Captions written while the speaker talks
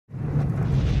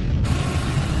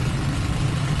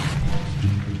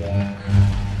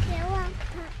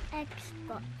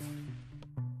spots.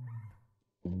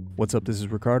 What's up, this is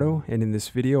Ricardo, and in this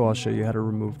video I'll show you how to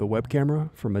remove the web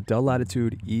camera from a Dell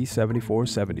Latitude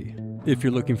E7470. If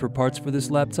you're looking for parts for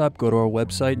this laptop, go to our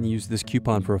website and use this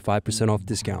coupon for a 5% off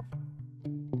discount.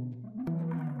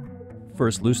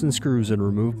 First, loosen screws and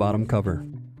remove bottom cover.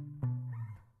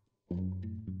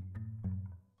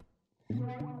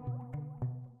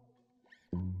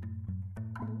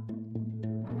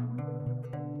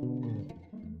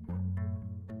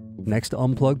 Next,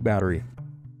 unplug battery.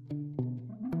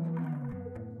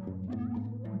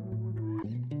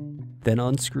 Then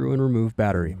unscrew and remove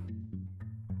battery.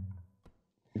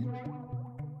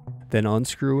 Then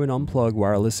unscrew and unplug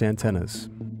wireless antennas.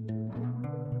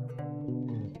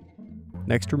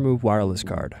 Next, remove wireless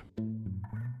card.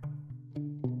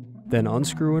 Then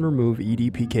unscrew and remove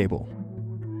EDP cable.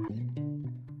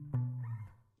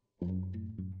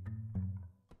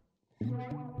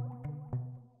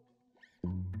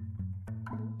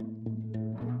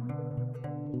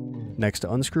 Next,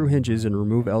 unscrew hinges and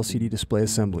remove LCD display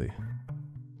assembly.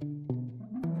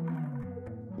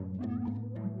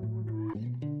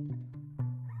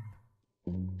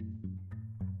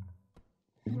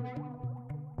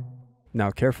 Now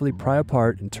carefully pry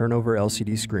apart and turn over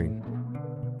LCD screen.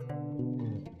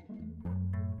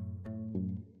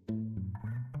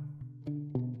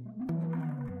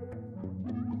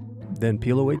 Then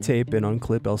peel away tape and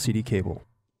unclip LCD cable.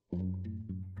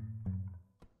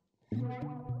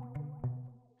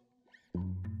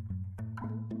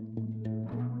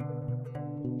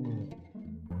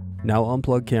 Now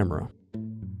unplug camera.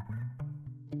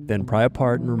 Then pry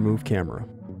apart and remove camera.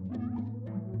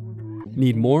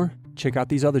 Need more? Check out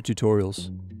these other tutorials.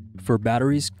 For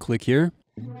batteries, click here.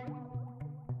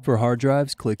 For hard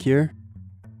drives, click here.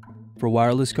 For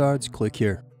wireless cards, click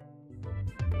here.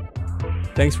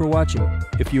 Thanks for watching.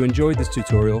 If you enjoyed this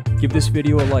tutorial, give this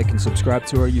video a like and subscribe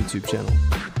to our YouTube channel.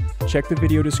 Check the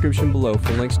video description below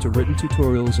for links to written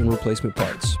tutorials and replacement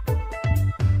parts.